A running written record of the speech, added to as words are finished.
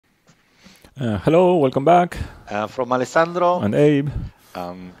Hello, welcome back. From Alessandro and Abe.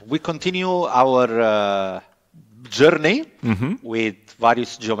 We continue our journey with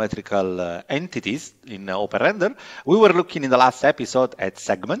various geometrical entities in OpenRender. We were looking in the last episode at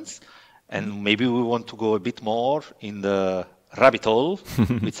segments, and maybe we want to go a bit more in the rabbit hole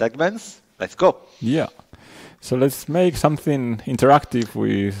with segments. Let's go. Yeah. So let's make something interactive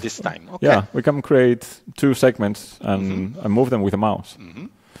with... This time, okay. Yeah, we can create two segments and move them with a mouse.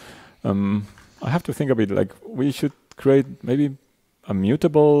 I have to think a bit, like we should create maybe a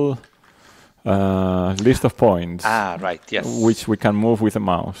mutable list of points. Right, yes. Which we can move with a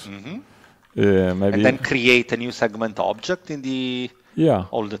mouse. Maybe and then create a new segment object in the... Yeah.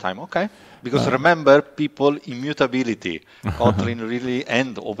 All the time, okay. Because remember, people, immutability. Kotlin really,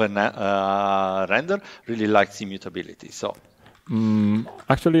 and OpenRender really likes immutability. So,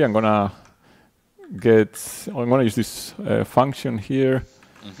 actually, I'm gonna use this function here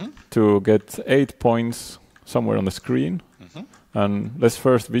to get 8 points somewhere on the screen. And let's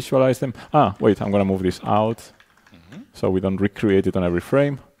first visualize them. Wait, I'm gonna move this out so we don't recreate it on every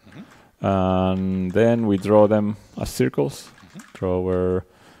frame. And then we draw them as circles. Draw where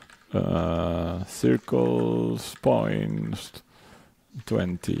circles, points,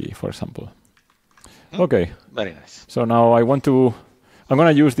 20, for example. Okay. Very nice. So now I'm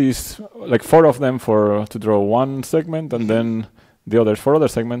gonna use these, like 4 of them to draw one segment, and then the others for other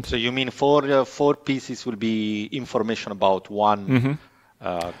segments. So you mean four pieces will be information about one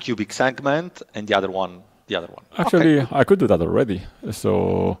cubic segment, and the other one the other one. Actually, okay. I could do that already.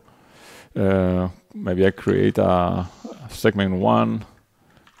 So maybe I create a segment 1.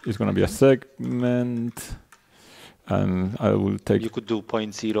 It's going to be a segment, and I will take... You could do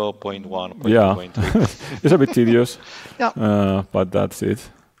 0.0, 0.1, 0.2, yeah. 0.3. It's a bit tedious, yeah. But that's it.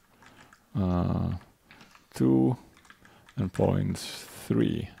 2 and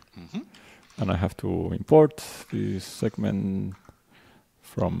 0.3. And I have to import this segment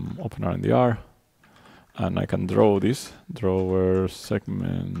from OPENRNDR, and I can draw this. Drawer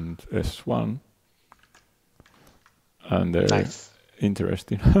segment S1. And nice.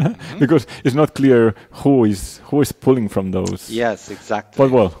 Interesting, because it's not clear who is pulling from those. Yes, exactly.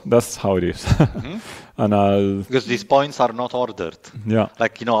 But well, that's how it is. And because these points are not ordered. Yeah.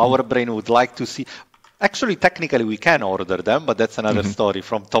 Like, our brain would like to see. Actually, technically, we can order them, but that's another story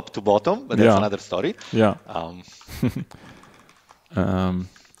from top to bottom. But that's another story. Yeah.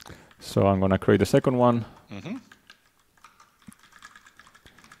 So I'm gonna create a second one.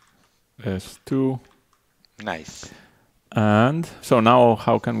 S2. Nice. And so now,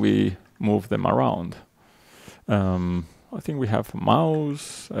 how can we move them around? I think we have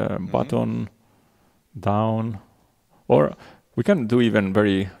mouse, button, down, or we can do even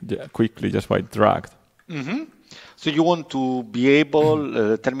very quickly just by drag. So you want to be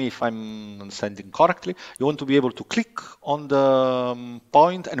able, tell me if I'm understanding correctly, you want to be able to click on the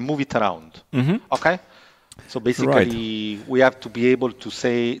point and move it around. Okay? So basically, we have to be able to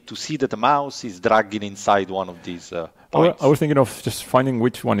see that the mouse is dragging inside one of these points. I was thinking of just finding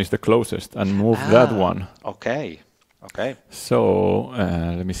which one is the closest and move that one. Okay. Okay. So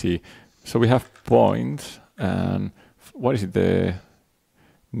let me see. So we have points, and what is it? The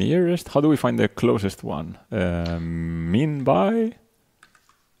nearest? How do we find the closest one? Mean by?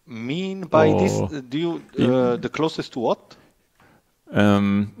 Mean by this? Do you the closest to what?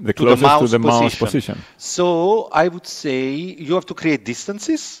 The closest to the mouse position. So I would say you have to create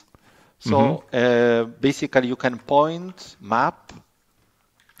distances. So basically you can point, map,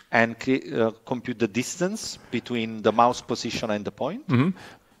 and compute the distance between the mouse position and the point.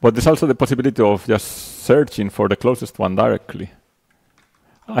 But there's also the possibility of just searching for the closest one directly.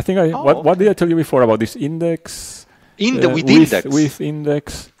 I think what did I tell you before about this index? withIndex.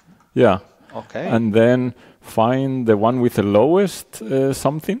 withIndex. Yeah. Okay. And then find the one with the lowest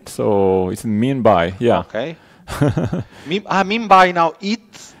something. So it's mean by. Yeah. Okay. mean by now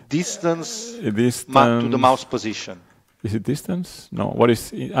distance to the mouse position. Is it distance? No. What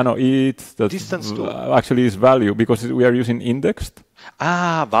is? No. Distance to. Actually, is value because we are using indexed.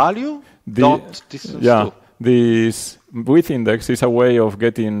 Value. Dot distance. Yeah. To. This withIndex is a way of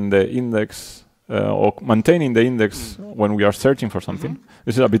getting the index or maintaining the index when we are searching for something.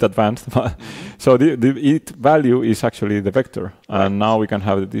 This is a bit advanced. So the it value is actually the vector, and now we can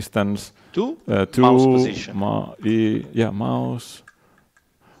have the distance to mouse position. Mouse.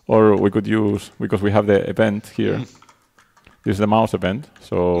 Or we could use, because we have the event here. This is the mouse event,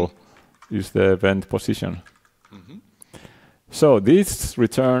 so use the event position. So this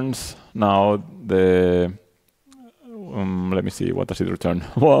returns now the. Let me see, what does it return?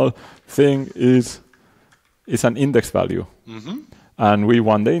 Well, thing is an index value, and we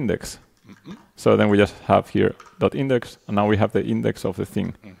want the index. So then we just have here .index, and now we have the index of the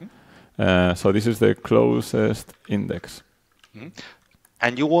thing. So this is the closest index.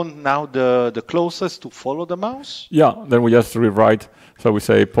 And you want now the closest to follow the mouse? Yeah, then we just rewrite. So we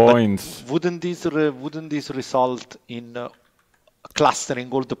say points. But wouldn't this result in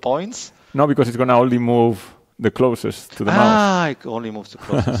clustering all the points? No, because it's going to only move the closest to the mouse. Ah, it only moves the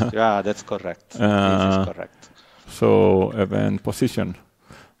closest. Yeah, that's correct. This is correct. So event position.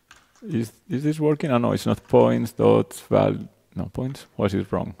 Is this working? Oh, no, it's not points dot val. No, points. What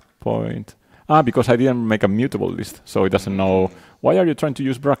is wrong? Point. Ah, because I didn't make a mutable list, so it doesn't know. Why are you trying to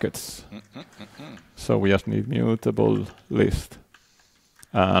use brackets? So we just need mutable list.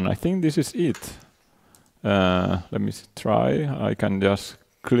 And I think this is it. Let me try. I can just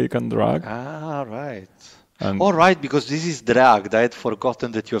click and drag. Ah, right. And all right, because this is dragged. I had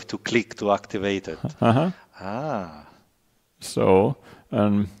forgotten that you have to click to activate it. Ah. So,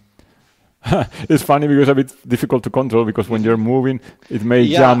 it's funny because it's a bit difficult to control because when you're moving, it may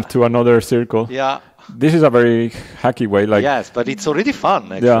jump to another circle. Yeah. This is a very hacky way. Like yes, but it's already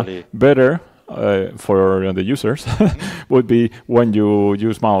fun, actually. Yeah, better for the users would be when you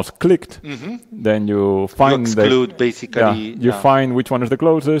use mouse clicked, then you find you exclude basically. You find which one is the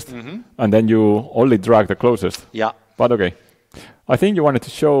closest, and then you only drag the closest. Yeah. But okay, I think you wanted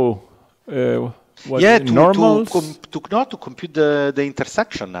to show. To compute the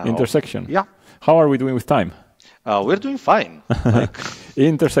intersection now. Intersection. Yeah. How are we doing with time? We're doing fine.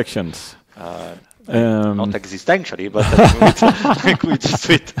 Intersections. Not existentially, but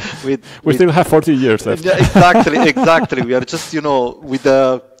we still have 40 years left. Yeah, exactly. We are just, with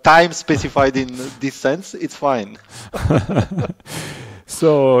the time specified in this sense, it's fine.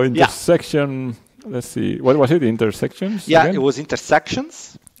 So intersection. Let's see. What was it? Intersections? Yeah, again? It was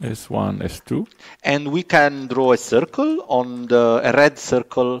intersections. S1, S2. And we can draw a circle on a red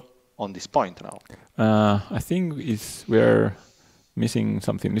circle on this point now. I think we're missing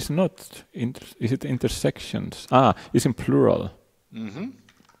something. It's not. Is it intersections? It's in plural.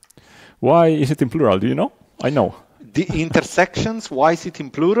 Why is it in plural? Do you know? I know. The intersections. Why is it in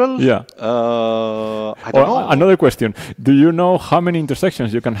plural? Yeah. I don't know. Another question. Do you know how many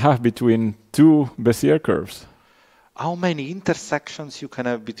intersections you can have between two Bezier curves? How many intersections you can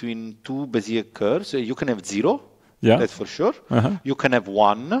have between two Bezier curves? You can have 0. Yeah. That's for sure. You can have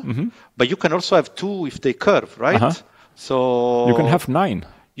 1, but you can also have 2 if they curve, right? So you can have 9.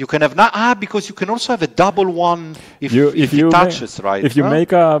 You can have 9. Because you can also have a double one if it touches, right? If you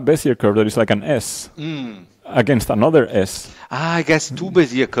make a Bezier curve that is like an S against another S. I guess 2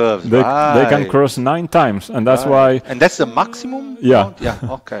 Bezier curves. They can cross 9 times, and that's why. And that's the maximum? Yeah. Yeah.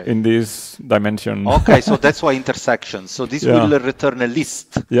 Okay. In this dimension. Okay, so that's why intersections. So this will return a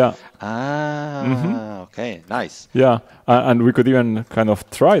list. Yeah. Okay, nice. Yeah, and we could even kind of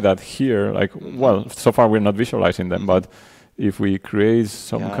try that here. Like, well, so far we're not visualizing them, but if we create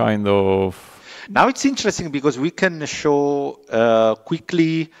some kind of. Now it's interesting because we can show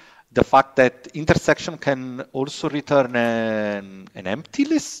quickly the fact that intersection can also return an empty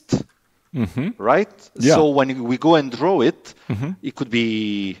list, right? Yeah. So when we go and draw it, it could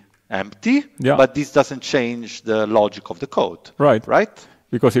be empty, but this doesn't change the logic of the code. Right. Right?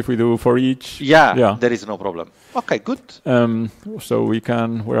 Because if we do for each... there is no problem. Okay, good. So we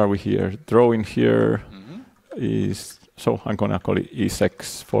can... Where are we here? Drawing here is... So I'm going to call it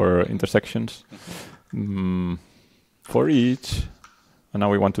ESEX for intersections. For each... And now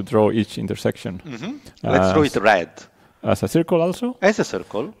we want to draw each intersection. Let's draw it red. As a circle also? As a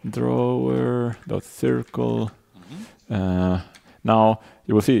circle. Drawer.circle. Now,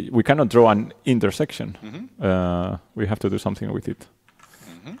 you will see, we cannot draw an intersection. We have to do something with it.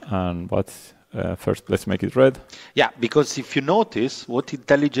 But first, let's make it red. Yeah, because if you notice, what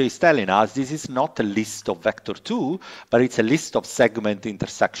IntelliJ is telling us, this is not a list of vector 2, but it's a list of segment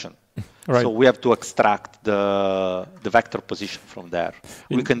intersection. Right. So we have to extract the vector position from there.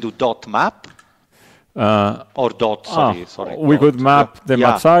 We can do dot map or dot, sorry. We could map them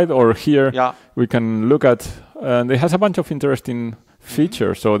outside, or here we can look at, and it has a bunch of interesting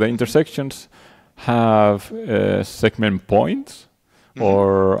features. So the intersections have segment points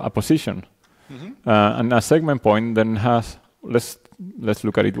or a position. And a segment point then has, let's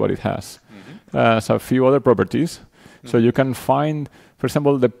look at it, what it has. So a few other properties. So you can find, for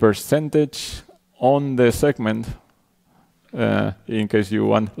example, the percentage on the segment, in case you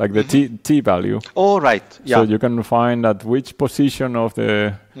want, like the t value. Oh, right. Yeah. So you can find at which position of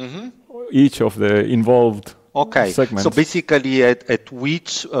the each of the involved segments. So basically, at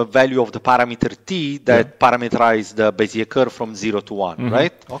which value of the parameter t that parameterize the Bezier curve from 0 to 1,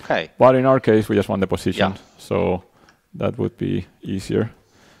 right? Okay. But in our case, we just want the position. So that would be easier.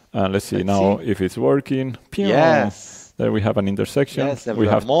 Let's see now if it's working. Pew. Yes. There we have an intersection. Yes, we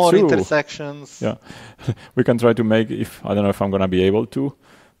have more 2 intersections. Yeah. We can try to make, I don't know if I'm going to be able to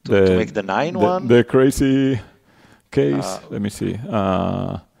make the 9 one. The crazy case. Let me see.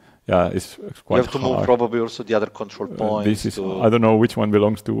 Yeah, it's quite hard. You have to move probably also the other control points. I don't know which one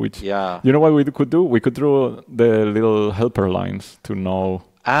belongs to which. Yeah. You know what we could do? We could draw the little helper lines to know.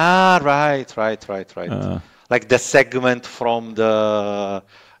 Right. Like the segment from the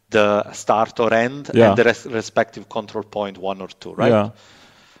start or end and the respective control point 1 or 2, right?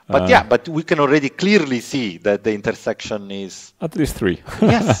 Yeah. But we can already clearly see that the intersection is at least 3.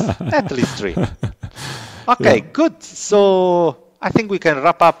 Yes, at least 3. Okay, good. So I think we can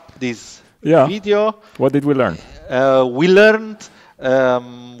wrap up this video. What did we learn? We learned.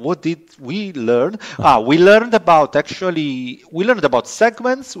 What did we learn? We learned about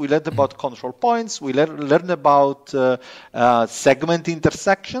segments. We learned about control points. We learned about segment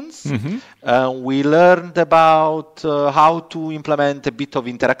intersections. We learned about how to implement a bit of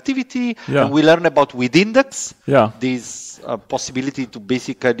interactivity. And we learned about withIndex. This possibility to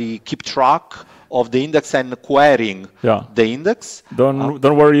basically keep track of the index and querying the index.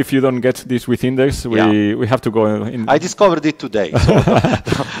 Don't worry if you don't get this withIndex. We have to go in. I discovered it today, so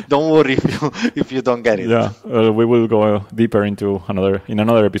don't worry if you don't get it. We will go deeper into another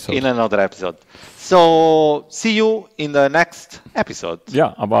episode. So see you in the next episode.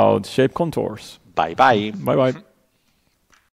 About shape contours. Bye bye. Bye bye.